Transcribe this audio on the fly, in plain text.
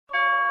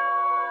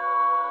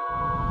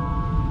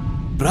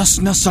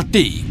प्रश्न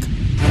सटीक,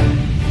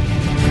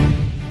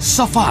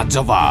 सफा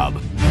जवाब,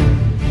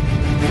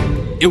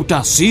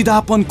 एउटा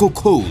सिधापनको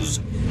खोज,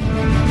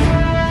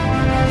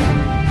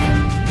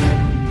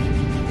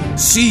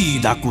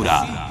 सीधा कुरा।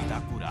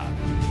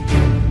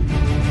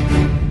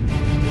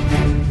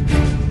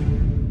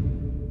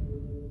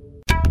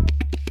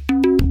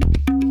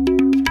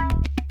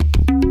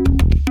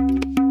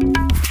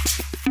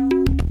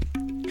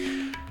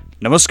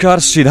 नमस्कार,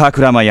 सीधा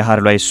कुरामा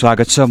यहाँहरूलाई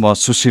स्वागत छ। म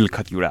सुशील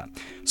खतिवडा।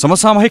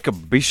 समसामयिक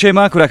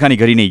विषयमा कुराकानी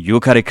गरिने यो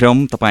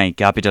कार्यक्रम तपाईँ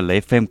क्यापिटल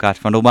एफएम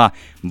काठमाडौँमा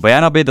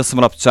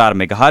 92.4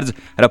 मेगाहर्ज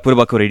र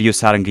पूर्वको रेडियो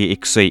सारङ्गी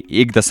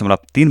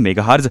 101.3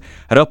 मेगाहर्ज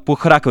र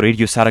पोखराको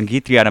रेडियो सारङ्गी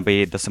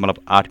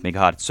 93.8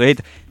 मेगाहर्ज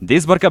सहित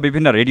देशभरका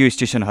विभिन्न रेडियो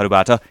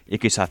स्टेशनहरूबाट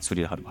एकैसाथ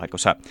सुनिरहनु भएको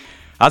छ।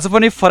 आज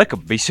पनि फरक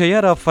विषय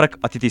र फरक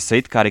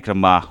अतिथिसहित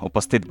कार्यक्रममा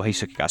उपस्थित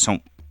भइसकेका छौँ।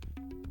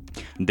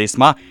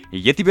 देशमा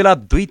यति बेला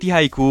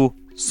 2/3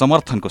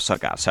 समर्थनको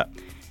सरकार छ।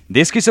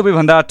 देशकै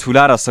सबैभन्दा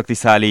ठूला र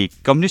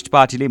शक्तिशाली कम्युनिस्ट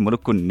पार्टीले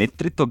मुलुकको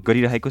नेतृत्व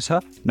गरिरहेको छ।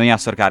 नयाँ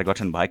सरकार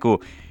गठन भएको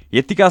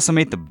यतिका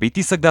समेत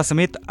बितिसक्दा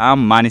समेत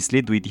आम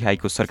मानिसले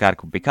 2/3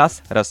 सरकारको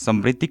विकास र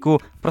समृद्धिको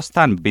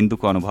प्रस्थान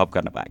बिन्दुको अनुभव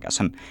गर्न पाएका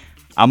छन्।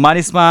 आम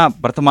मानिसमा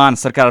वर्तमान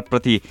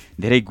सरकारप्रति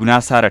धेरै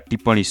गुनासा र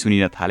टिप्पणी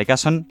सुनिन थालेका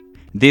छन्।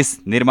 देश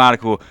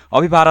निर्माणको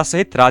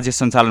अभिभारासहित राज्य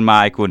सञ्चालनमा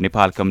आएको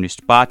नेपाल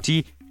कम्युनिस्ट पार्टी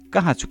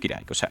कहाँ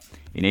चुकिरहेको छ?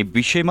 यिनै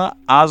विषयमा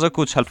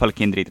आजको छलफल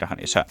केन्द्रित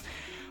रहनेछ।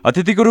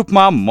 अतिथिको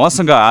रूपमा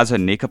मसँग आज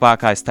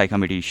नेकपाका स्थायी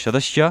कमिटी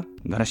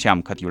सदस्य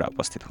घनश्याम खतिवडा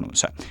उपस्थित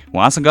हुनुहुन्छ।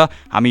 उहाँसँग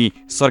हामी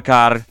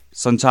सरकार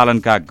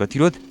सञ्चालनका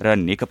गतिरोध र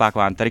नेकपाको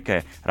आन्तरिक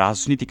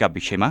राजनीतिका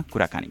विषयमा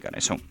कुराकानी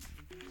गर्नेछौँ।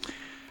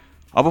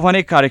 अब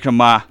भने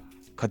कार्यक्रममा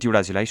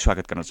खतिवडाजीलाई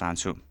स्वागत गर्न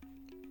चाहन्छु।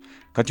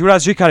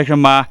 खतिवडाजी,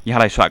 कार्यक्रममा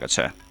यहाँलाई स्वागत छ।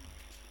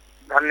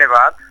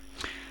 धन्यवाद।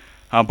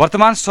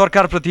 वर्तमान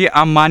सरकारप्रति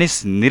आम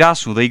मानिस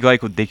निराश हुँदै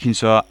गएको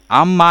देखिन्छ।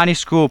 आम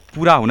मानिसको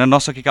पूरा हुन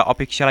नसकेका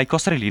अपेक्षालाई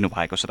कसरी लिनु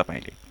भएको छ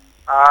तपाईँले?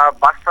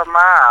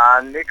 वास्तवमा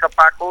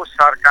नेकपाको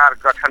सरकार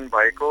गठन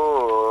भएको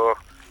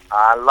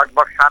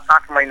लगभग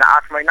 7-8 महिना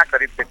 8 महिना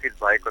करिब व्यतीत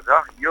भएको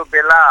छ। यो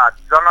बेला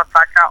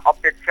जनताका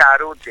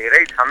अपेक्षाहरू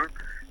धेरै छन्,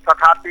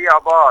 तथापि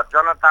अब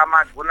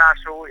जनतामा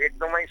गुनासो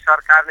एकदमै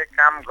सरकारले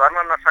काम गर्न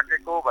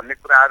नसकेको भन्ने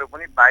कुराहरू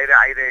पनि बाहिर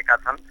आइरहेका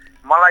छन्।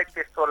 मलाई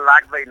त्यस्तो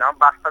लाग्दैन।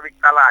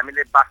 वास्तविकतालाई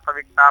हामीले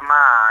वास्तविकतामा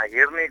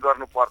हेर्ने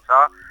गर्नुपर्छ।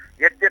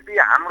 यद्यपि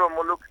हाम्रो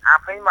मुलुक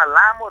आफैमा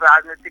लामो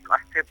राजनीतिक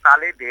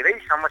अस्थिरताले धेरै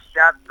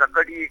समस्या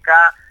जकडिएका,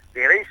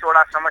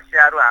 धेरैवटा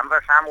समस्याहरू हाम्रा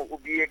सामु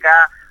उभिएका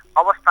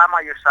अवस्थामा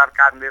यो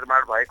सरकार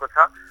निर्माण भएको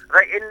छ र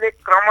यसले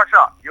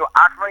क्रमशः यो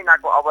 8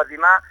 महिनाको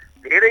अवधिमा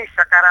धेरै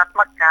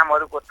सकारात्मक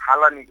कामहरूको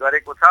थालनी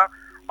गरेको छ।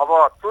 अब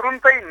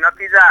तुरुन्तै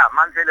नतिजा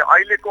मान्छेले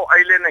अहिलेको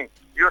अहिले नै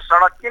यो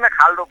सडक किन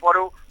खाल्डो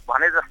पर्यो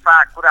भने जस्ता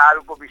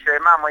कुराहरूको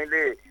विषयमा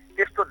मैले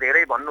त्यस्तो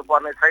धेरै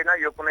भन्नुपर्ने छैन।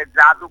 यो कुनै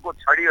जादुको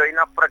छडी होइन,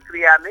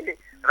 प्रक्रियाले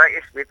र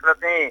यसभित्र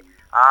चाहिँ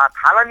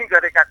थालनी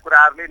गरेका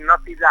कुराहरूले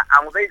नतिजा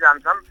आउँदै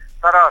जान्छन्।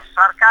 तर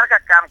सरकारका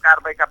काम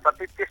कारबाहीका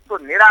प्रति त्यस्तो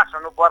निराश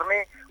हुनुपर्ने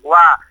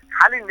वा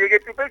खालि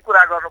नेगेटिभै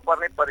कुरा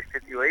गर्नुपर्ने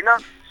परिस्थिति होइन।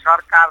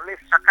 सरकारले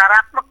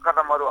सकारात्मक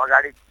कदमहरू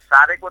अगाडि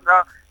सारेको छ।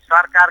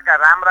 सरकारका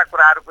राम्रा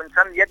कुराहरू पनि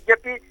छन्।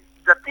 यद्यपि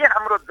जति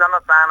हाम्रो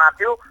जनचाहना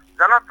थियो,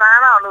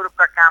 जनचाहना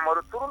अनुरूपका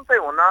कामहरू तुरुन्तै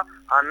हुन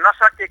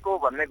नसकेको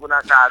भन्ने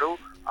गुनासाहरू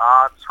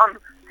छन्।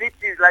 ती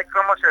चिजलाई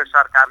क्रमशः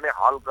सरकारले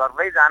हल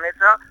गर्दै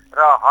जानेछ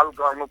र हल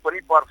गर्नु पनि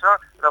पर्छ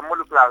र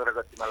मुलुकलाई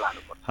अग्रगतिमा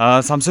लानुपर्छ।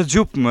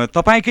 सांसदज्यू,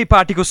 तपाईँकै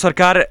पार्टीको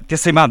सरकार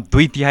त्यसैमा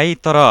 2/3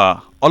 तर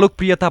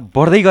अलोकप्रियता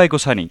बढ्दै गएको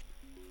छ नि।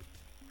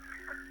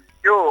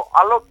 यो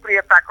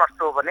अलोकप्रियता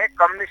कस्तो हो भने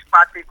कम्युनिस्ट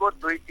पार्टीको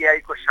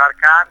 2/3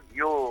 सरकार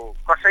यो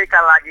कसैका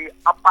लागि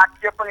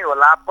अपाच्य पनि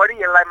होला। बढी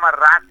यसलाई म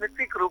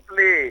राजनीतिक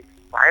रूपले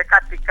भएका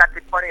टिक्का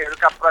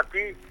टिप्पणीहरूका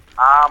प्रति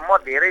म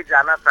धेरै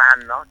जान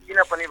चाहन्न।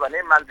 किनभने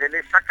भने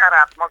मान्छेले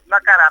सकारात्मक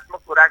नकारात्मक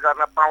कुरा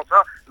गर्न पाउँछ।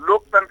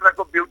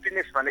 लोकतन्त्रको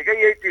ब्युटिनेस भनेकै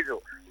यही चिज हो।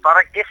 तर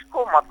यसको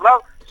मतलब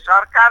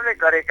सरकारले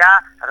गरेका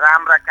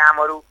राम्रा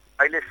कामहरू,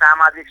 अहिले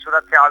सामाजिक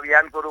सुरक्षा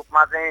अभियानको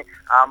रूपमा चाहिँ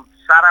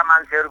सारा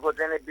मान्छेहरूको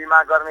चाहिँ बिमा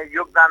गर्ने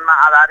योगदानमा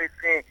आधारित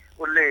चाहिँ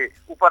उसले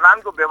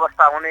उपदानको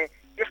व्यवस्था हुने,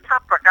 यस्ता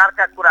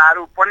प्रकारका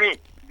कुराहरू पनि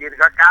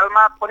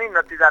दीर्घकालमा पनि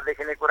नतिजा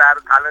देखिने कुराहरू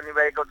थालनी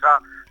भएको छ।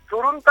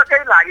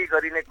 तुरुन्तकै लागि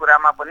गरिने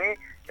कुरामा पनि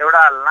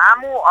एउटा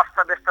लामो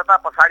अस्तव्यस्तता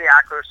पछाडि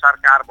आएको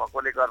सरकार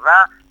भएकोले गर्दा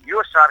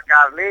यो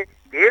सरकारले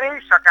धेरै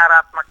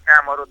सकारात्मक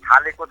कामहरू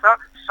थालेको छ।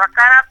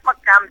 सकारात्मक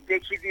काम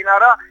देखिदिन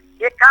र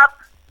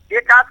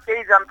एकाध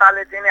केही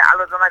जनताले चाहिँ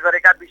आलोचना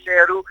गरेका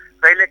विषयहरू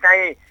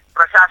कहिलेकाहीँ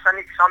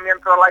प्रशासनिक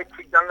संयन्त्रलाई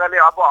ठिक ढङ्गले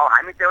अब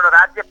हामी त एउटा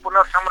राज्य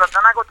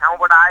पुनर्संरचनाको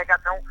ठाउँबाट आएका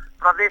छौँ।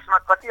 प्रदेशमा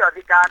कति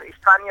अधिकार,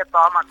 स्थानीय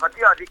तहमा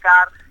कति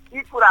अधिकार,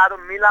 यी कुराहरू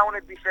मिलाउने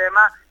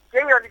विषयमा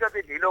केही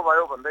अलिकति ढिलो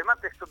भयो भन्दैमा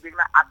त्यस्तो बिग्न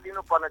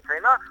आत्तिनु पर्ने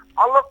छैन।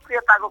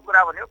 अलोकप्रियताको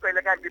कुरा भनेको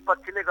कहिलेकाहीँ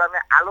विपक्षीले गर्ने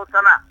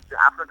आलोचना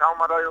आफ्नो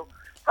ठाउँमा रह्यो,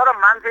 तर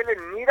मान्छेले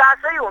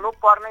निराशै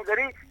हुनुपर्ने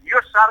गरी यो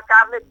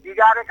सरकारले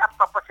बिगारेका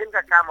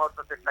तपसिलका कामहरू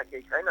त त्यस्ता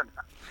केही छैनन्।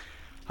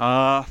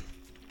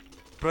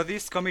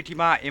 प्रदेश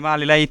कमिटीमा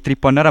एमालेलाई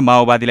 53 र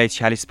माओवादीलाई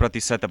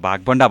 46%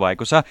 भागभण्डा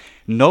भएको छ।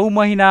 9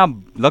 महिना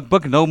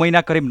लगभग 9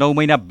 महिना करिब 9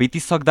 महिना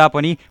बितिसक्दा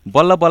पनि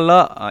बल्ल बल्ल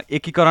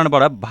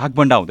एकीकरणबाट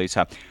भागभण्डा हुँदैछ।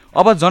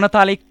 अब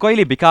जनताले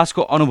कहिले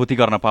विकासको अनुभूति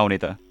गर्न पाउने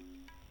त?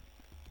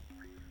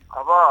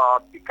 अब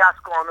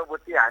विकासको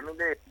अनुभूति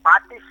हामीले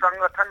पार्टी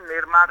संगठन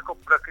निर्माणको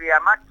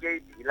प्रक्रियामा केही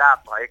ढिला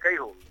भएकै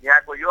हो।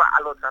 यहाँको यो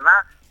आलोचना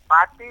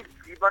पार्टी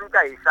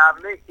जीवनका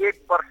हिसाबले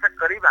 1 वर्ष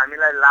करिब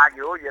हामीलाई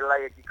लाग्यो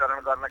यसलाई एकीकरण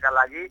गर्नका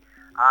लागि।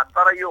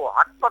 तर यो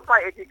हटपटमा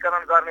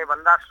एकीकरण गर्ने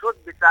भन्दा सोच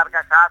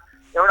विचारका साथ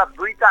एउटा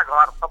 2टा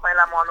घर,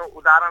 तपाईँलाई म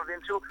उदाहरण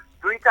दिन्छु,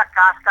 2टा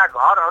काठका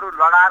घरहरू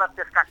लडाएर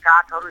त्यसका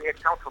काठहरू एक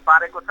ठाउँ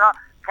थुपारेको छ।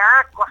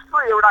 कहाँ कस्तो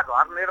एउटा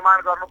घर निर्माण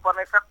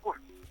गर्नुपर्ने छ,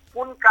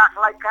 कुन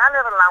काठलाई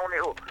कहाँनिर लाउने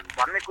हो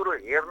भन्ने कुरो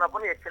हेर्न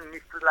पनि एकछिन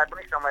मिस्त्रीलाई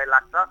पनि समय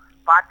लाग्छ।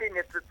 पार्टी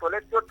नेतृत्वले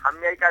त्यो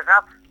ठम्याइका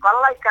साथ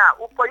कसलाई कहाँ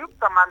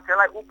उपयुक्त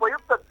मान्छेलाई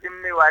उपयुक्त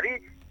जिम्मेवारी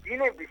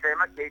दिने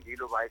विषयमा केही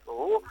ढिलो भएको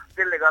हो।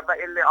 त्यसले गर्दा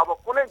यसले अब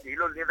कुनै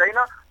ढिलो लिँदैन।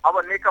 अब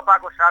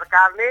नेकपाको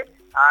सरकारले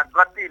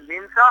गति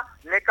लिन्छ,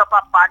 नेकपा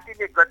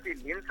पार्टीले गति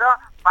लिन्छ।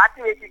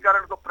 पार्टी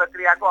एकीकरणको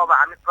प्रक्रियाको अब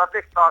हामी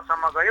प्रदेश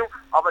तहसम्म गयौँ।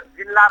 अब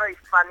जिल्ला र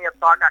स्थानीय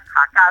तहका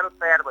खाकाहरू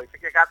तयार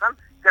भइसकेका छन्,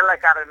 त्यसलाई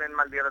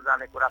कार्यान्वयनमा लिएर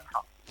जाने कुरा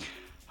छ।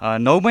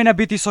 9 महिना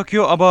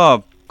बितिसक्यो, अब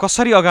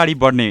कसरी अगाडि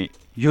बढ्ने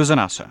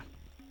योजना छ,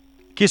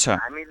 के छ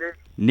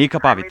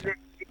नेकपाभित्र?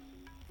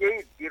 केही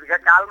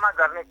दीर्घकालमा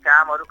गर्ने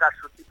कामहरूका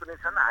सूची पनि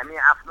छन्। हामी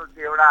आफ्नो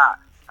एउटा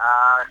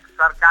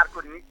सरकारको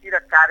नीति र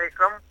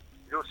कार्यक्रम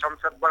जो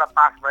संसदबाट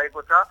पास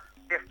भएको छ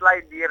त्यसलाई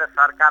लिएर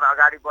सरकार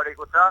अगाडि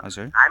बढेको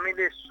छ।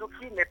 हामीले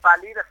सुखी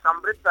नेपाली र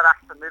समृद्ध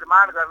राष्ट्र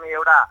निर्माण गर्ने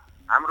एउटा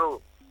हाम्रो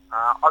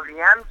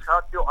अभियान छ।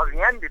 त्यो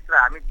अभियानभित्र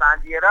हामी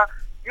बाँधिएर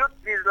त्यो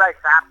चिजलाई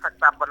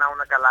सार्थकता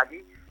बनाउनका लागि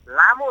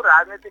लामो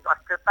राजनीतिक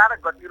अस्थिरता र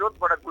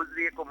गतिरोधबाट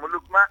गुज्रिएको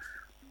मुलुकमा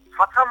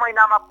 6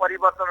 महिनामा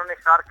परिवर्तन हुने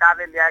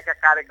सरकारले ल्याएका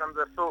कार्यक्रम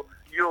जस्तो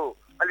यो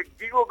अलिक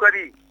दिगो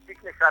गरी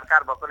टिक्ने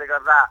सरकार भएकोले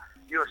गर्दा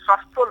यो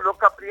सस्तो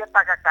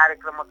लोकप्रियताका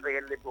कार्यक्रम मात्र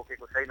यसले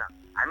बोकेको छैन।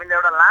 हामीले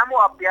एउटा लामो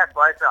अभ्यास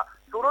भएछ,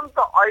 तुरुन्त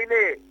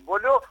अहिले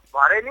बोल्यो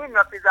भरे नै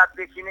नतिजा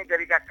देखिने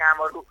गरीका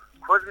कामहरू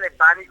खोज्ने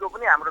बानीको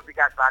पनि हाम्रो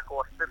विकास भएको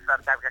अस्थिर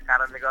सरकारका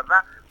कारणले गर्दा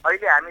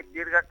अहिले हामी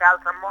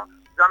दीर्घकालसम्म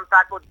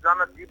जनताको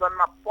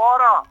जनजीवनमा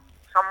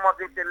परसम्म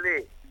चाहिँ त्यसले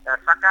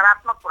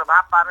सकारात्मक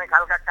प्रभाव पार्ने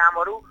खालका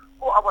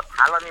कामहरूको अब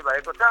थालनी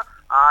भएको छ।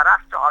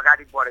 राष्ट्र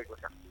अगाडि बढेको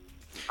छ,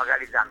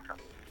 अगाडि जान्छ।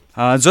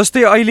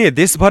 जस्तै अहिले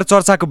देशभर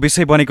चर्चाको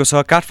विषय बनेको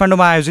छ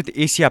काठमाडौँमा आयोजित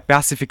एसिया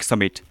प्यासिफिक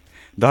समिट।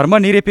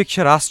 धर्मनिरपेक्ष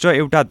राष्ट्र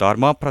एउटा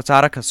धर्म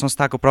प्रचारक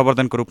संस्थाको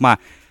प्रवर्धनको रूपमा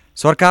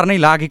सरकार नै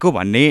लागेको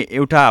भन्ने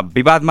एउटा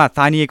विवादमा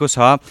तानिएको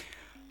छ।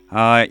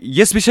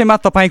 यस विषयमा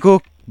तपाईँको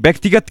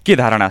व्यक्तिगत के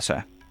धारणा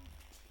छ?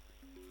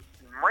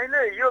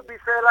 मैले यो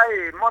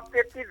विषयलाई म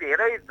त्यति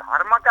धेरै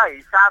धर्मका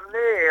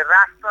हिसाबले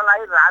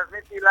राष्ट्रलाई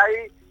राजनीतिलाई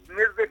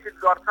निर्देशित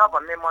गर्छ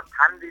भन्ने म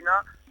ठान्दिनँ।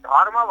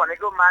 धर्म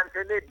भनेको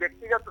मान्छेले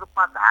व्यक्तिगत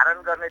रूपमा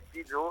धारण गर्ने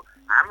चिज हो।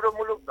 हाम्रो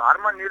मुलुक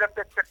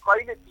धर्मनिरपेक्ष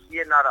कहिले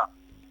थिएन र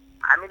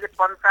हामीले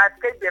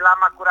पञ्चायतकै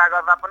बेलामा कुरा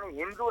गर्दा पनि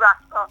हिन्दू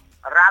राष्ट्र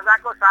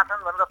राजाको शासन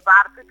भनेर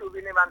 4 फिट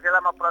उभिने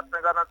मान्छेलाई म प्रश्न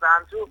गर्न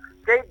चाहन्छु।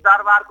 केही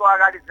दरबारको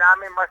अगाडि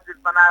जामे मस्जिद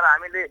बनाएर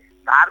हामीले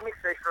धार्मिक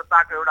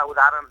सहिष्णुताको एउटा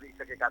उदाहरण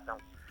दिइसकेका छौँ।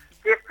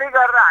 त्यस्तै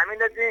गरेर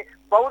हामीले चाहिँ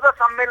बौद्ध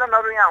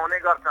सम्मेलनहरू यहाँ हुने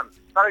गर्छन्,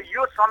 तर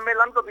यो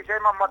सम्मेलनको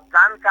विषयमा म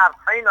जानकार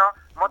छैन,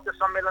 म त्यो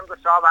सम्मेलनको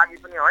सहभागी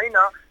पनि होइन।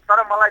 तर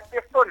मलाई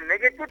त्यस्तो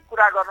नेगेटिभ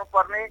कुरा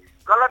गर्नुपर्ने,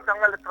 गलत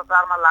ढङ्गले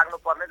प्रचारमा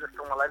लाग्नुपर्ने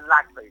जस्तो मलाई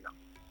लाग्दैन।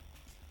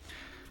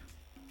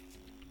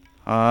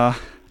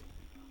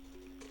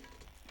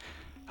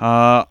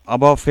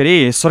 अब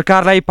फेरि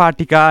सरकारलाई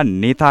पार्टीका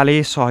नेताले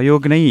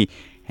सहयोग नै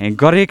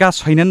गरेका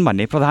छैनन्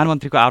भन्ने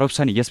प्रधानमन्त्रीको आरोप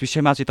छ नि, यस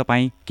विषयमा चाहिँ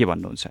तपाईँ के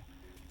भन्नुहुन्छ?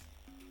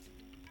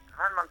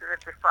 प्रधानमन्त्रीले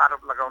त्यस्तो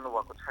आरोप लगाउनु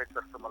भएको छैन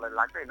जस्तो मलाई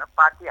लाग्दैन।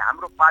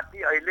 हाम्रो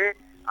पार्टी अहिले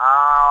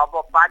अब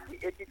पार्टी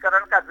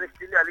एकीकरणका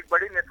दृष्टिले अलिक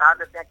बढी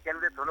नेताहरूले त्यहाँ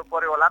केन्द्रित हुनु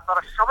पर्यो होला,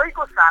 तर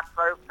सबैको साथ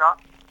सहयोग छ।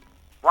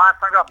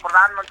 उहाँसँग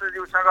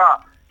प्रधानमन्त्रीज्यूसँग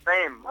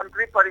चाहिँ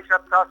मन्त्री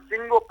परिषद छ,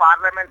 सिङ्गो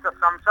पार्लियामेन्ट छ,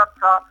 संसद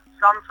छ।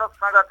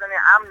 संसदसँग चाहिँ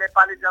आम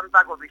नेपाली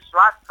जनताको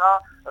विश्वास छ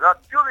र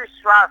त्यो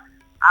विश्वास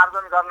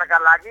आर्जन गर्नका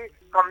लागि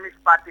कम्युनिस्ट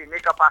पार्टी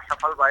नेकपा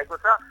सफल भएको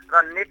छ र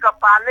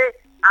नेकपाले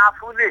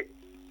आफूले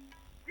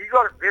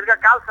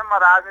दीर्घकालसम्म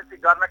राजनीति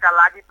गर्नका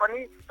लागि पनि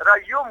र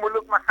यो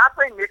मुलुकमा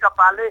साथै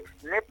नेकपाले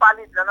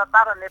नेपाली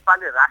जनता र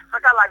नेपाली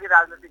राष्ट्रका लागि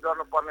राजनीति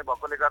गर्नुपर्ने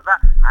भएकोले गर्दा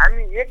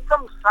हामी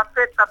एकदम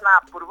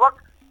सचेतनापूर्वक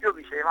त्यो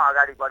विषयमा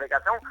अगाडि बढेका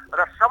छौँ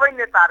र सबै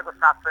नेताहरूको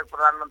साथ सहयोग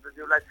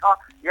प्रधानमन्त्रीज्यूलाई छ।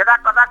 यदा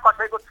कदा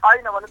कसैको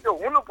छैन भने त्यो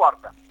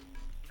हुनुपर्छ,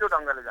 त्यो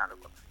ढङ्गले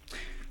जानुपर्छ।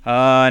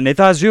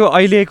 नेताज्यू,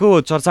 अहिलेको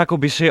चर्चाको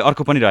विषय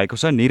अर्को पनि रहेको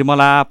छ,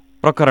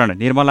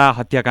 निर्मला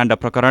हत्याकाण्ड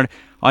प्रकरण।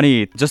 अनि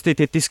जस्तै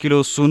 33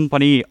 किलो सुन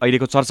पनि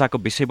अहिलेको चर्चाको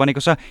विषय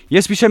बनेको छ,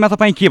 यस विषयमा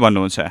तपाईँ के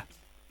भन्नुहुन्छ?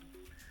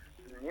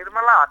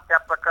 निर्मला हत्या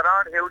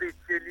प्रकरण एउटी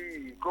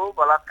चेलीको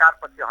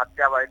बलात्कारपछि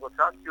हत्या भएको छ।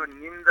 त्यो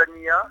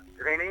निन्दनीय,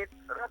 घृणित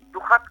र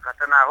दुःखद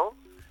घटना हो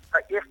र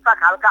यस्ता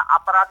खालका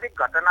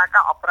आपराधिक घटनाका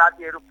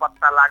अपराधीहरू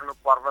पत्ता लाग्नु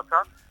पर्दछ।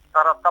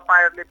 तर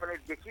तपाईहरुले पनि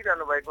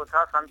देखिरहनु भएको छ,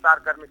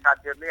 सञ्चारकर्मी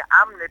साथीहरुले,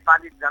 आम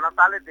नेपाली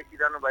जनताले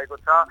देखिरहनु भएको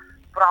छ।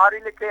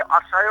 प्रहरीले केही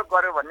असहयोग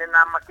गर्यो भन्ने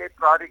नाममा केही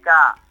प्रहरीका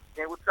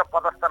उच्च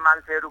पदस्थ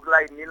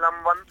मान्छेहरूलाई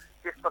निलम्बन,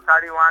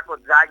 त्यसपछि उहाँको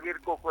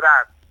जागिरको कुरा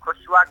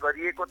खुसुवा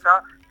गरिएको छ।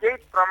 केही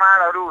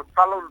प्रमाणहरू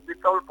तलौल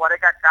बितौल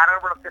परेका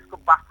कारणबाट त्यसको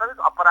वास्तविक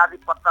अपराधी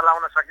पत्ता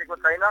लगाउन सकेको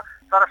छैन।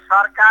 तर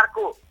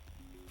सरकारको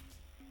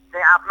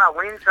चाहिँ आफ्ना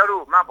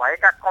विङ्सहरूमा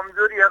भएका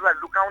कमजोरीहरूलाई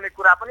लुकाउने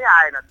कुरा पनि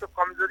आएन। त्यो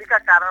कमजोरीका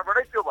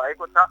कारणबाटै त्यो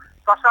भएको छ।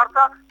 तसर्थ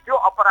त्यो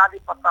अपराधी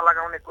पत्ता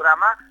लगाउने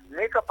कुरामा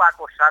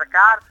नेकपाको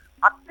सरकार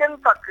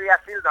अत्यन्त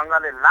क्रियाशील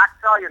ढङ्गले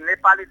लाग्छ। यो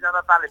नेपाली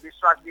जनताले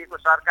विश्वास दिएको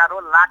सरकार हो,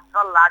 लाग्छ,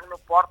 लाग्नु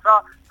पर्छ।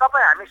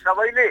 तपाईँ हामी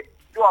सबैले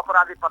त्यो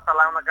अपराधी पत्ता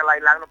लगाउनका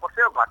लागि लाग्नुपर्छ।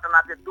 यो घटना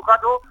चाहिँ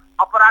दुःखद हो।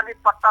 अपराधी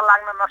पत्ता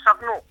लाग्न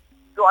नसक्नु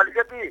त्यो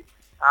अलिकति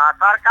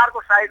सरकारको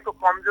साइडको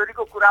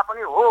कमजोरीको कुरा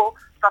पनि हो।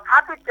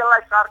 तथापि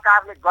त्यसलाई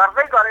सरकारले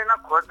गर्दै गरेन,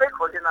 खोज्दै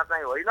खोजेन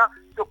चाहिँ होइन।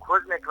 त्यो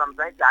खोज्ने क्रम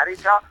चाहिँ जारी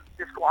छ,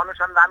 त्यसको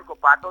अनुसन्धानको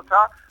पाटो छ।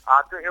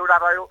 त्यो एउटा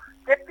रह्यो।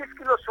 33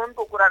 किलो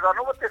सुनको कुरा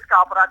गर्नुभयो, त्यसका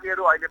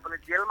अपराधीहरू अहिले पनि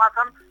जेलमा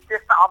छन्।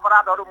 त्यस्ता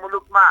अपराधहरू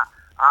मुलुकमा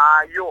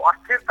यो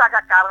अस्थिरताका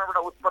कारणबाट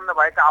उत्पन्न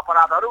भएका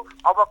अपराधहरू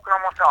अब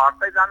क्रमशः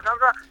हट्दै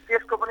जान्छन् र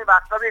त्यसको पनि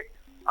वास्तविक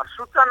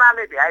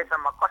सूचनाले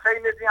भ्याएसम्म,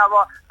 कसैले चाहिँ अब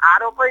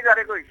आरोपै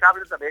गरेको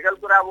हिसाबले त भेगल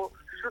कुरा हो,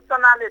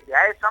 सूचनाले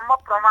भ्याएसम्म,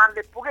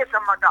 प्रमाणले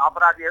पुगेसम्मका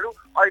अपराधीहरू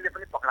अहिले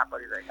पनि पक्रा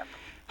परिरहेका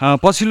छन्।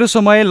 पछिल्लो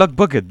समय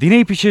लगभग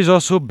दिनै पछि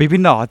जसो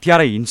विभिन्न हत्या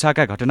र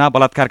हिंसाका घटना,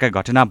 बलात्कारका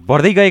घटना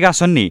बढ्दै गएका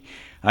छन् नि।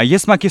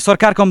 यसमा के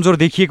सरकार कमजोर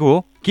देखिएको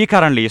हो? के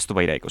कारणले यस्तो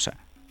भइरहेको छ?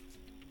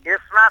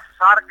 यसमा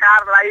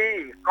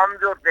सरकारलाई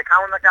कमजोर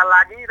देखाउनका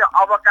लागि र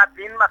अबका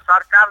दिनमा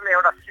सरकारले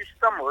एउटा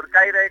सिस्टम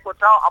हुर्काइरहेको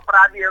छ।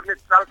 अपराधीहरूले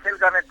चलखेल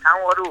गर्ने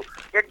ठाउँहरू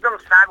एकदम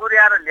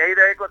साँगुर्याएर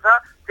ल्याइरहेको छ।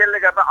 त्यसले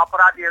गर्दा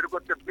अपराधीहरूको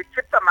त्यो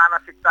विक्षिप्त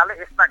मानसिकताले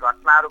यस्ता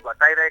घटनाहरू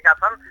घटाइरहेका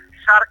छन्।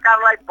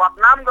 सरकारलाई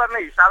बदनाम गर्ने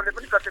हिसाबले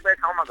पनि कतिपय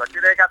ठाउँमा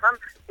घटिरहेका छन्।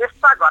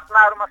 यस्ता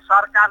घटनाहरूमा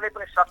सरकारले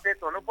पनि सचेत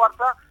हुनुपर्छ।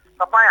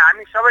 तपाईँ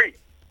हामी सबै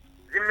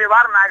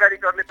जिम्मेवार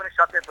नागरिकहरूले पनि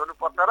सचेत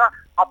हुनुपर्छ र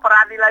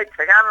अपराधीलाई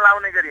ठेगान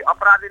लाउने गरी,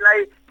 अपराधीलाई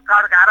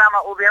कठघारामा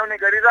उभ्याउने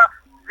गरी र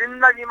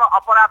जिन्दगीमा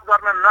अपराध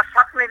गर्न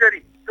नसक्ने गरी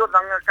त्यो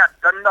ढङ्गका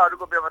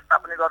दण्डहरूको व्यवस्था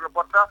पनि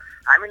गर्नुपर्छ।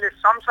 हामीले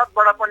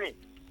संसदबाट पनि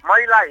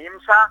महिला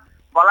हिंसा,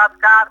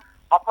 बलात्कार,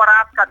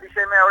 अपराधका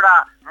विषयमा एउटा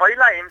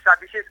महिला हिंसा,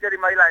 विशेष गरी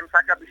महिला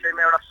हिंसाका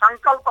विषयमा एउटा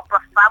सङ्कल्प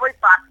प्रस्तावै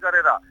पास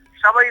गरेर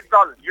सबै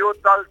दल, यो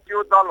दल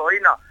त्यो दल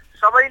होइन,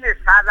 सबैले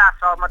साझा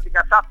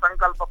सहमतिका साथ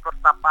सङ्कल्प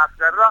प्रस्ताव पास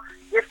गरेर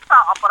यस्ता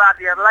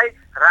अपराधीहरूलाई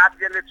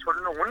राज्यले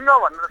छोड्नुहुन्न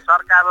भनेर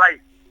सरकारलाई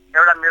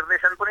एउटा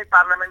निर्देशन पनि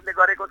पार्लियामेन्टले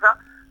गरेको छ।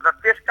 र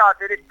त्यसका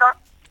अतिरिक्त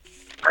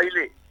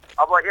अहिले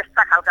अब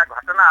यस्ता खालका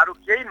घटनाहरू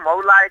केही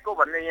मौलाएको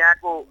भन्ने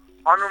यहाँको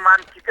अनुमान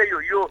ठिकै हो।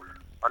 यो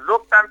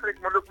लोकतान्त्रिक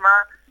मुलुकमा,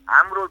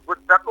 हाम्रो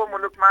बुद्धको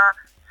मुलुकमा,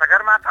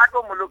 सगरमाथाको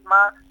मुलुकमा,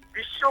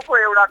 विश्वको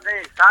एउटा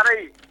चाहिँ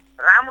साह्रै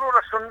राम्रो र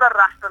सुन्दर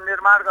राष्ट्र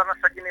निर्माण गर्न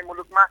सकिने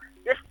मुलुकमा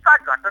यस्ता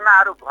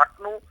घटनाहरू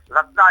घट्नु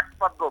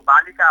लज्जास्पद हो।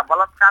 बालिका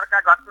बलात्कारका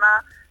घटना,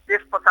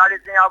 त्यस पछाडि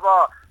चाहिँ अब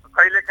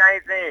कहिलेकाहीँ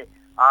चाहिँ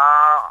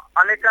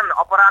अनेकन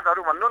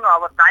अपराधहरू भन्नु न,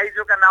 अब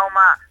दाइजोका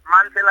नाउँमा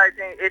मान्छेलाई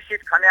चाहिँ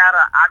एसिड खन्याएर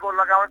आगो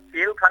लगाउने,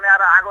 तेल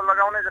खन्याएर आगो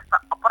लगाउने जस्ता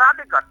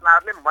अपराधिक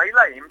घटनाहरूले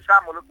महिला हिंसा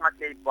मुलुकमा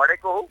केही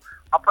बढेको हो,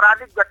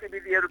 अपराधिक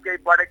गतिविधिहरू केही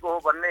बढेको हो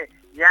भन्ने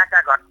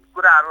यहाँका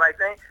कुराहरूलाई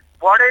चाहिँ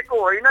बढेको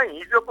होइन,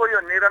 हिजोको यो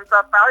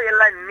निरन्तरता हो।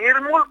 यसलाई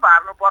निर्मूल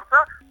पार्नुपर्छ।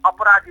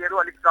 अपराधीहरू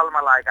अलिक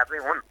चलमा लागेका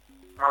चाहिँ हुन्,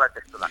 मलाई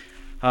त्यस्तो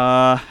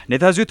लाग्छ।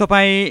 नेताजी,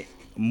 तपाईँ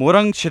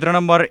मोरङ क्षेत्र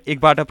नम्बर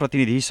 1बाट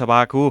प्रतिनिधि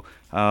सभाको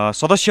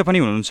सदस्य पनि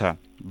हुनुहुन्छ,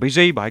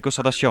 विजयी भएको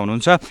सदस्य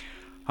हुनुहुन्छ।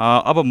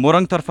 अब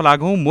मोरङतर्फ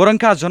लागौँ।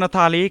 मोरङका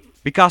जनताले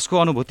विकासको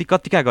अनुभूति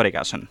कतिका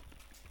गरेका छन्?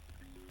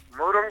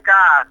 मोरङका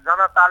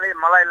जनताले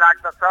मलाई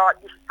लाग्दछ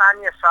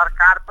स्थानीय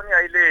सरकार पनि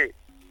अहिले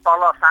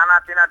तल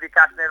सानातिना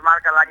विकास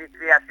निर्माणका लागि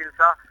क्रियाशील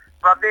छ।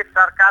 प्रदेश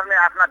सरकारले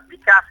आफ्ना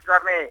विकास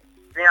गर्ने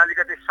चाहिँ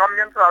अलिकति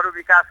संयन्त्रहरू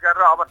विकास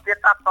गरेर अब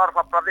त्यतातर्फ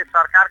प्रदेश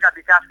सरकारका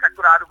विकासका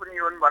कुराहरू पनि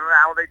हुन् भनेर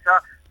आउँदैछ।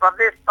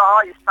 प्रदेश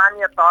तह,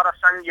 स्थानीय तह र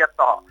सङ्घीय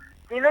तह,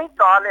 तीनै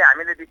तहले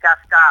हामीले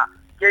विकासका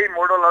केही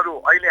मोडलहरू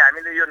अहिले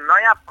हामीले यो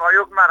नयाँ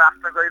प्रयोगमा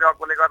राष्ट्र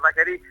गइरहेकोले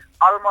गर्दाखेरि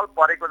अलमल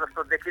परेको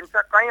जस्तो देखिन्छ।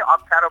 कहीँ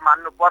अप्ठ्यारो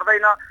मान्नु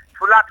पर्दैन।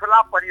 ठुला ठुला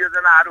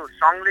परियोजनाहरू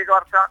सङ्घले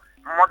गर्छ,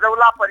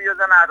 मजौला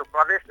परियोजनाहरू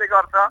प्रदेशले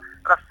गर्छ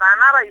र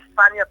साना र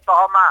स्थानीय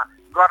तहमा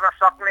गर्न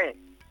सक्ने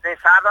चाहिँ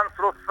साधन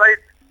स्रोत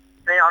सहित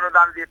चाहिँ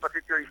अनुदान दिएपछि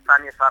त्यो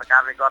स्थानीय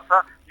सरकारले गर्छ।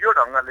 यो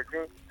ढङ्गले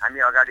चाहिँ हामी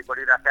अगाडि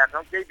बढिरहेका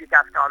छौँ। केही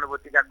विकासका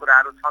अनुभूतिका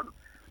कुराहरू छन्।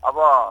 अब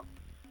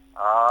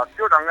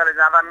त्यो ढङ्गले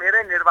जाँदा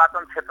मेरै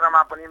निर्वाचन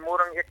क्षेत्रमा पनि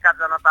मोरङ 1का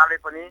जनताले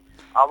पनि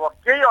अब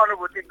केही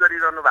अनुभूति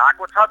गरिरहनु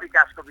भएको छ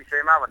विकासको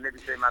विषयमा भन्ने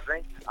विषयमा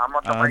चाहिँ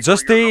म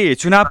जस्तै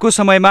चुनावको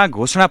समयमा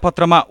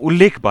घोषणापत्रमा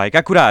उल्लेख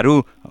भएका कुराहरू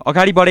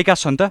अगाडि बढेका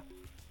छन् त?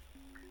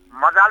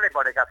 मजाले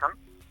बढेका छन्।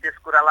 त्यस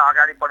कुरालाई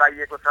अगाडि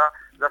बढाइएको छ।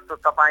 जस्तो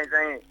तपाईँ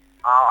चाहिँ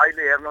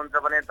अहिले हेर्नुहुन्छ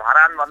भने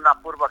धरानभन्दा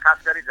पूर्व खास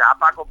गरी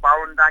झापाको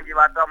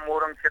बाहुनडाँगीबाट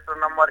मोरङ क्षेत्र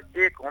नम्बर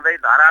 1 हुँदै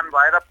धरान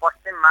भएर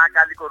पश्चिम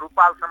महाकालीको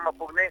रूपालसम्म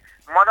पुग्ने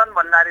मदन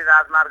भण्डारी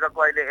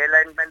राजमार्गको अहिले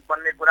एलाइनमेन्ट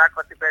बन्ने कुरा,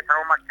 कतिपय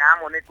ठाउँमा काम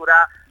हुने कुरा,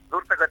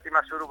 द्रुत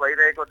गतिमा सुरु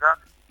भइरहेको छ।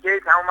 केही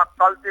ठाउँमा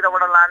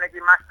तलतिरबाट लाने कि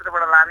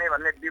मास्तिरबाट लाने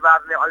भन्ने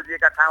विवादले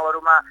अल्झिएका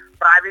ठाउँहरूमा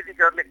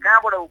प्राविधिकहरूले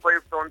कहाँबाट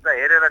उपयुक्त हुन्छ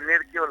हेरेर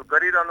निर्क्योल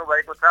गरिरहनु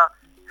भएको छ।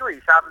 त्यो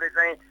हिसाबले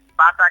चाहिँ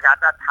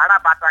बाटाघाटा ठाडा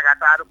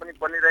बाटाघाटाहरू पनि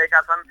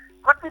बनिरहेका छन्।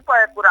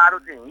 कतिपय कुराहरू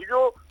चाहिँ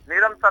हिजो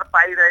निरन्तर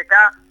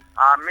पाइरहेका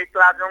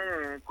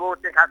मेक्लाजुङको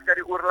चाहिँ खास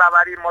गरी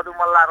उर्लाबारी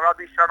मधुमल्ला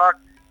रवि सडक,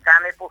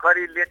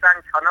 कानेपोखरी लेटाङ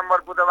 6 नम्बर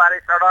बुधबारे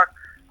सडक,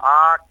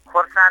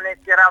 खोर्साने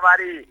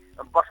केराबारी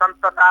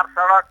बसन्तटार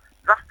सडक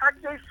जस्ता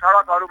केही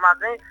सडकहरूमा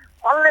चाहिँ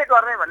कसले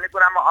गर्ने भन्ने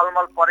कुरामा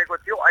अलमल परेको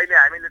थियो। अहिले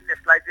हामीले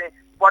त्यसलाई चाहिँ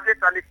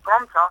बजेट अलिक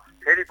कम छ,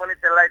 फेरि पनि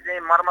त्यसलाई चाहिँ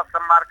मर्मत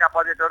सम्मारका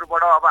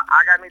बजेटहरूबाट अब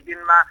आगामी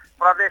दिनमा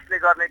प्रदेशले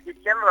गर्ने कि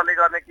केन्द्रले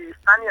गर्ने कि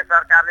स्थानीय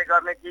सरकारले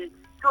गर्ने कि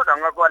त्यो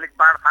ढङ्गको अलिक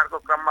बाँडफाँडको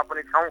क्रममा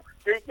पनि छौँ।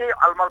 केही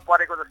अलमल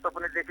परेको जस्तो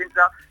पनि देखिन्छ।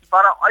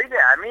 तर अहिले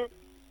हामी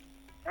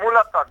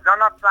मूलत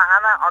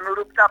जनचाहना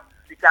अनुरूपका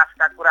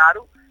विकासका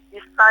कुराहरू,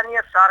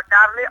 स्थानीय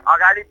सरकारले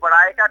अगाडि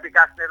बढाएका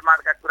विकास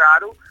निर्माणका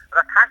कुराहरू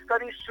र खास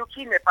गरी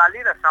सुखी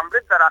नेपाली र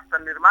समृद्ध राष्ट्र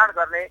निर्माण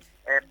गर्ने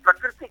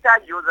प्रकृतिका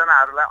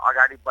योजनाहरूलाई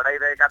अगाडि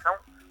बढाइरहेका छौँ।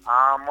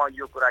 म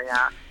यो कुरा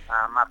यहाँ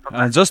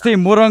मार्फत जस्तै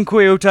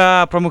मोरङको एउटा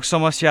प्रमुख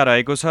समस्या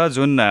रहेको छ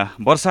जुन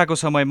वर्षाको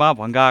समयमा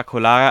भङ्गा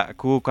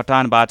खोलाको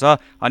कटानबाट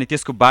अनि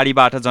त्यसको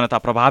बाढीबाट जनता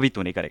प्रभावित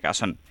हुने गरेका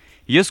छन्।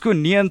 यसको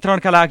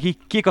नियन्त्रणका लागि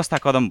के कस्ता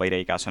कदम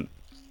भइरहेका छन्?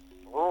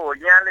 हो,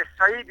 यहाँले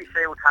सही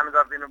विषय उठान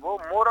गरिदिनु भयो।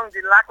 मोरङ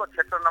जिल्लाको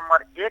क्षेत्र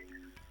नम्बर 1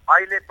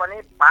 अहिले पनि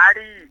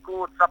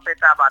बाढीको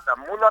चपेटाबाट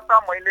मूलत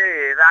मैले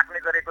राख्ने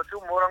गरेको छु।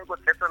 मोरङको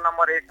क्षेत्र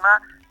नम्बर 1 मा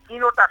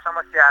 3वटा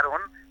समस्याहरू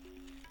हुन्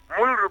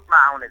मूल रूपमा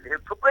आउने।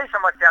 थुप्रै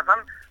समस्या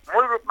छन्।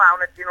 मूल रूपमा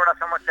आउने 3वटा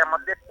समस्या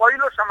मध्ये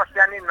पहिलो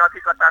समस्या नि नदी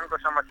कटानको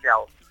समस्या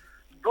हो।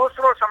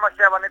 दोस्रो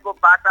समस्या भनेको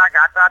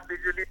बाटाघाटा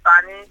बिजुली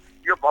पानी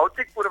यो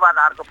भौतिक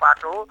पूर्वाधारको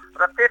पाटो हो।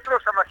 र तेस्रो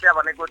समस्या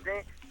भनेको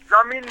चाहिँ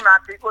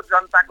जमिनमाथिको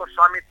जनताको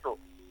स्वामित्व।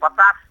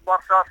 50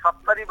 वर्ष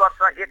 70 वर्ष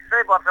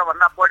 100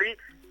 वर्षभन्दा बढी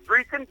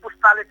 2-3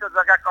 पुस्ताले त्यो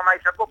जग्गा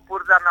कमाइसको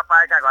पूर्जा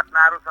नपाएका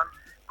घटनाहरू छन्।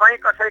 कहीँ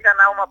कसैका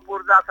नाउँमा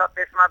पूर्जा छ,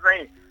 त्यसमा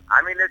चाहिँ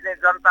हामीले चाहिँ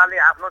जनताले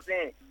आफ्नो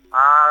चाहिँ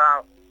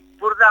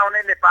पूर्जा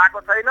हुनेले पाएको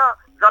छैन,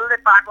 जसले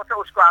पाएको छ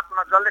उसको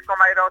हातमा, जसले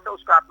कमाइरहेको छ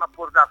उसको हातमा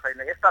पूर्जा छैन।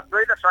 यस्ता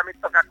द्वैत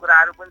स्वामित्वका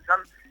कुराहरू पनि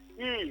छन्।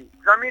 यी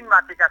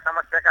जमिनमाथिका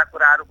समस्याका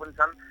कुराहरू पनि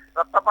छन्। र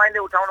तपाईँले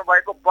उठाउनु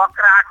भएको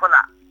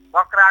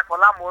बक्रा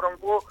खोला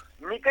मोरङको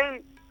निकै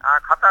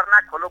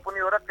खतरनाक खोलो पनि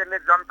हो र त्यसले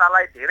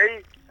जनतालाई धेरै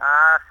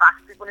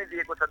शास्ति पनि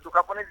दिएको छ, दुःख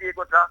पनि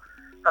दिएको छ।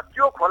 र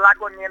त्यो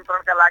खोलाको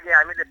नियन्त्रणका लागि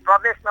हामीले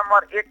प्रदेश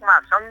नम्बर 1 मा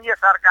सङ्घीय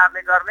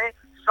सरकारले गर्ने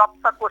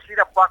सप्तकोशी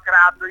र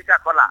बक्रा 2टा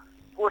खोला,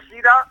 कोशी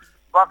र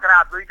बक्रा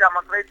 2टा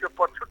मात्रै त्यो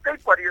छुट्टै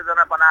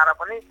परियोजना बनाएर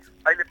पनि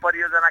अहिले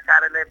परियोजना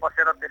कार्यालय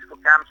बसेर त्यसको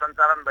काम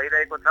सञ्चालन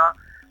भइरहेको छ।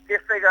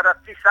 त्यस्तै गरेर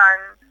चिसाङ,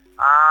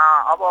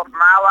 अब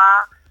मावा,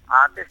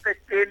 त्यस्तै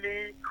तेली,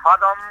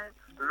 खदम,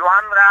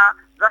 लोहान्द्रा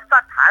जस्ता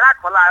ठाडा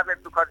खोलाहरूले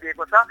दुःख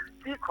दिएको छ।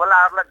 ती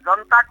खोलाहरूलाई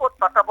जनताको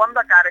तटबन्ध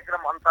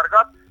कार्यक्रम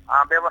अन्तर्गत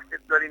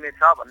व्यवस्थित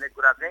गरिनेछ भन्ने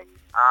कुरा चाहिँ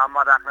म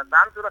राख्न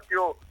चाहन्छु र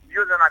त्यो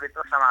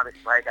योजनाभित्र समावेश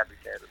भएका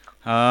विषयहरू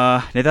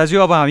छन्। नेताजी,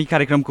 अब हामी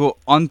कार्यक्रमको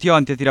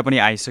अन्त्यतिर पनि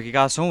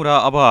आइसकेका छौँ र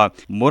अब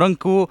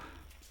मोरङको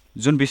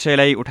जुन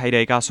विषयलाई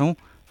उठाइरहेका छौँ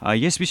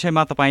यस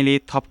विषयमा तपाईँले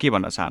थप के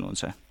भन्न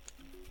चाहनुहुन्छ?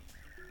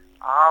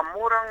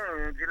 मोरङ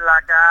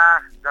जिल्लाका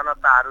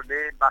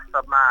जनताहरूले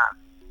वास्तवमा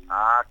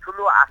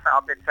ठुलो आशा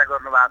अपेक्षा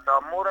गर्नुभएको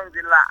छ। मोरङ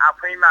जिल्ला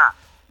आफैमा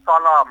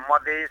तल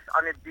मधेस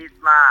अनि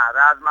बिचमा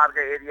राजमार्ग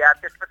एरिया,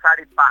 त्यस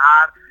पछाडि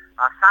पहाड,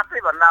 साथै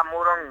भन्दा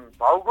मोरङ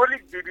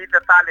भौगोलिक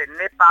विविधताले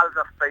नेपाल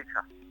जस्तै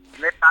छ।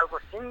 नेपालको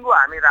सिङ्गो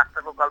हामी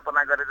राष्ट्रको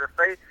कल्पना गरे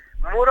जस्तै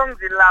मोरङ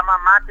जिल्लामा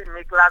माथि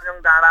मेक्लाजुङ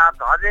डाँडा,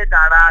 धजे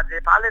डाँडा,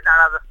 जेफाले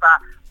डाँडा जस्ता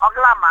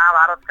अग्ला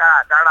महाभारतका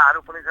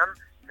डाँडाहरू पनि छन्,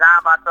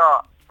 जहाँबाट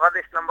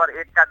प्रदेश नम्बर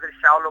 1 का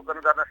दृश्य अवलोकन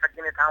गर्न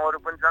सकिने ठाउँहरू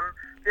पनि छन्।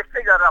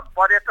 त्यस्तै गरेर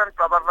पर्यटन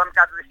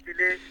प्रवर्धनका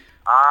दृष्टिले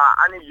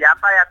अनि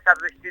यातायातका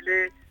दृष्टिले,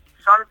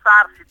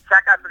 सञ्चार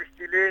शिक्षाका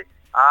दृष्टिले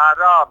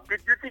र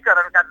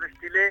विद्युतीकरणका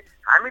दृष्टिले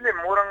हामीले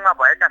मोरङमा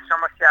भएका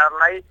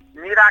समस्याहरूलाई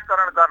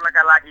निराकरण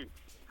गर्नका लागि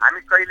हामी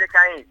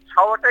कहिलेकाहीँ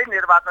 6वटै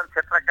निर्वाचन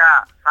क्षेत्रका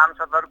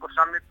सांसदहरूको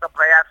संयुक्त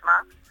प्रयासमा,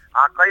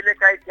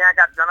 कहिलेकाहीँ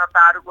त्यहाँका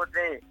जनताहरूको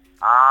चाहिँ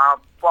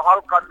पहल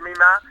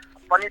कदमीमा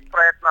पनि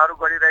प्रयत्नहरू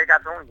गरिरहेका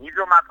छौँ।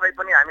 हिजो मात्रै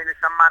पनि हामीले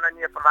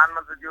सम्माननीय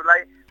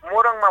प्रधानमन्त्रीज्यूलाई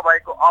मोरङमा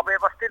भएको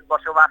अव्यवस्थित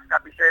बसोबासका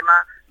विषयमा,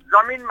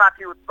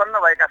 जमिनमाथि उत्पन्न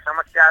भएका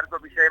समस्याहरूको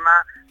विषयमा,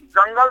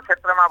 जङ्गल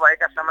क्षेत्रमा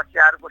भएका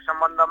समस्याहरूको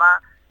सम्बन्धमा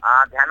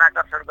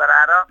ध्यानाकर्षण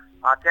गराएर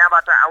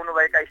त्यहाँबाट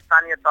आउनुभएका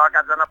स्थानीय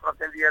तहका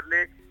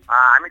जनप्रतिनिधिहरूले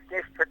हामी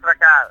त्यस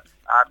क्षेत्रका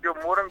त्यो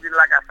मोरङ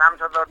जिल्लाका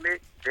सांसदहरूले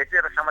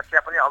भेटेर समस्या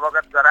पनि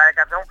अवगत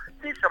गराएका छौँ।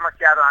 ती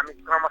समस्याहरू हामी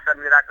क्रमशः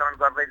निराकरण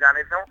गर्दै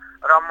जानेछौँ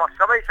र म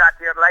सबै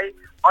साथीहरूलाई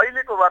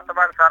अहिलेको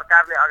वर्तमान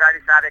सरकारले अगाडि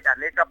सारेका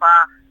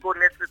नेकपाको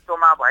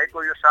नेतृत्वमा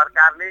भएको यो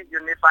सरकारले, यो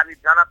नेपाली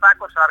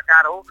जनताको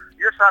सरकार हो,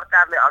 यो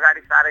सरकारले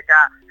अगाडि सारेका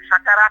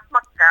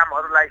सकारात्मक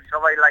कामहरूलाई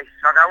सबैलाई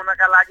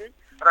सघाउनका लागि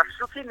र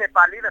सुखी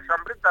नेपाली र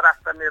समृद्ध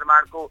राष्ट्र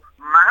निर्माणको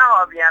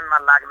महाअभियानमा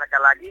लाग्नका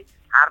लागि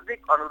हार्दिक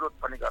अनुरोध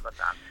पनि गर्न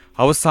चाहन्छु।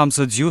 हवस्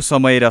सांसदज्यू,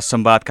 समय र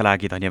संवादका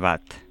लागि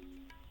धन्यवाद।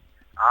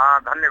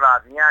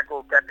 धन्यवाद। यहाँको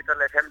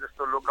क्यापिटल एफएम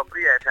जस्तो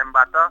लोकप्रिय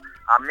एफएमबाट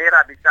मेरा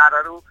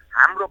विचारहरू,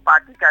 हाम्रो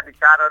पार्टीका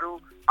विचारहरू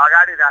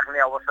अगाडि राख्ने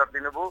अवसर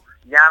दिनुभयो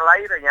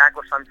यहाँलाई र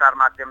यहाँको सञ्चार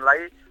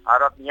माध्यमलाई।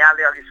 र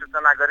यहाँले अघि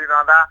सूचना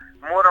गरिरहँदा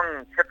मोरङ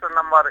क्षेत्र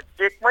नम्बर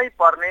 1 मै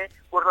पर्ने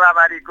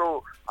उर्लाबारीको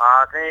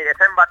चाहिँ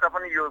एफएमबाट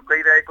पनि यो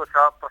गइरहेको छ,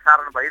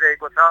 प्रसारण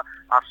भइरहेको छ।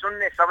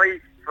 सुन्ने सबै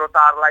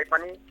श्रोताहरूलाई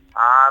पनि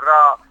र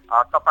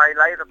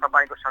तपाईँलाई र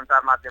तपाईँको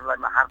सञ्चार माध्यमलाई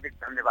म हार्दिक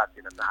धन्यवाद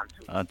दिन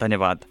चाहन्छु।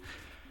 धन्यवाद।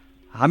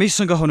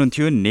 हामीसँग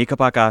हुनुहुन्थ्यो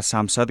नेकपाका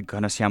सांसद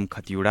घनश्याम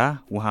खतिवडा।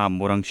 उहाँ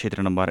मोरङ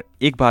क्षेत्र नम्बर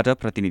 1 बाट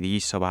प्रतिनिधि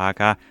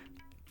सभाका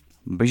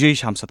विजयी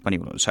सांसद पनि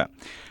हुनुहुन्छ।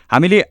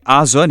 हामीले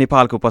आज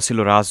नेपालको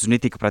पछिल्लो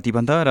राजनीतिक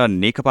प्रतिबन्ध र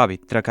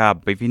नेकपाभित्रका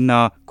विभिन्न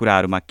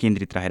कुराहरूमा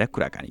केन्द्रित रहेर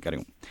कुराकानी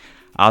गर्यौं।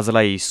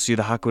 आजलाई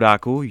सिधा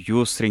कुराको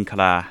यो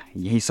श्रृङ्खला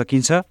यही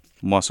सकिन्छ।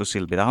 म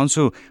सुशील बिदा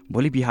हुन्छु।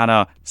 भोलि बिहान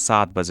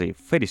 7 बजे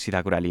फेरि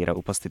सिधा कुरा लिएर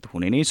उपस्थित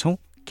हुने नै छौं।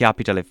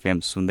 क्यापिटल एफएम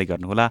सुन्दै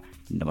गर्नुहोला।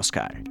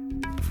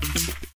 नमस्कार।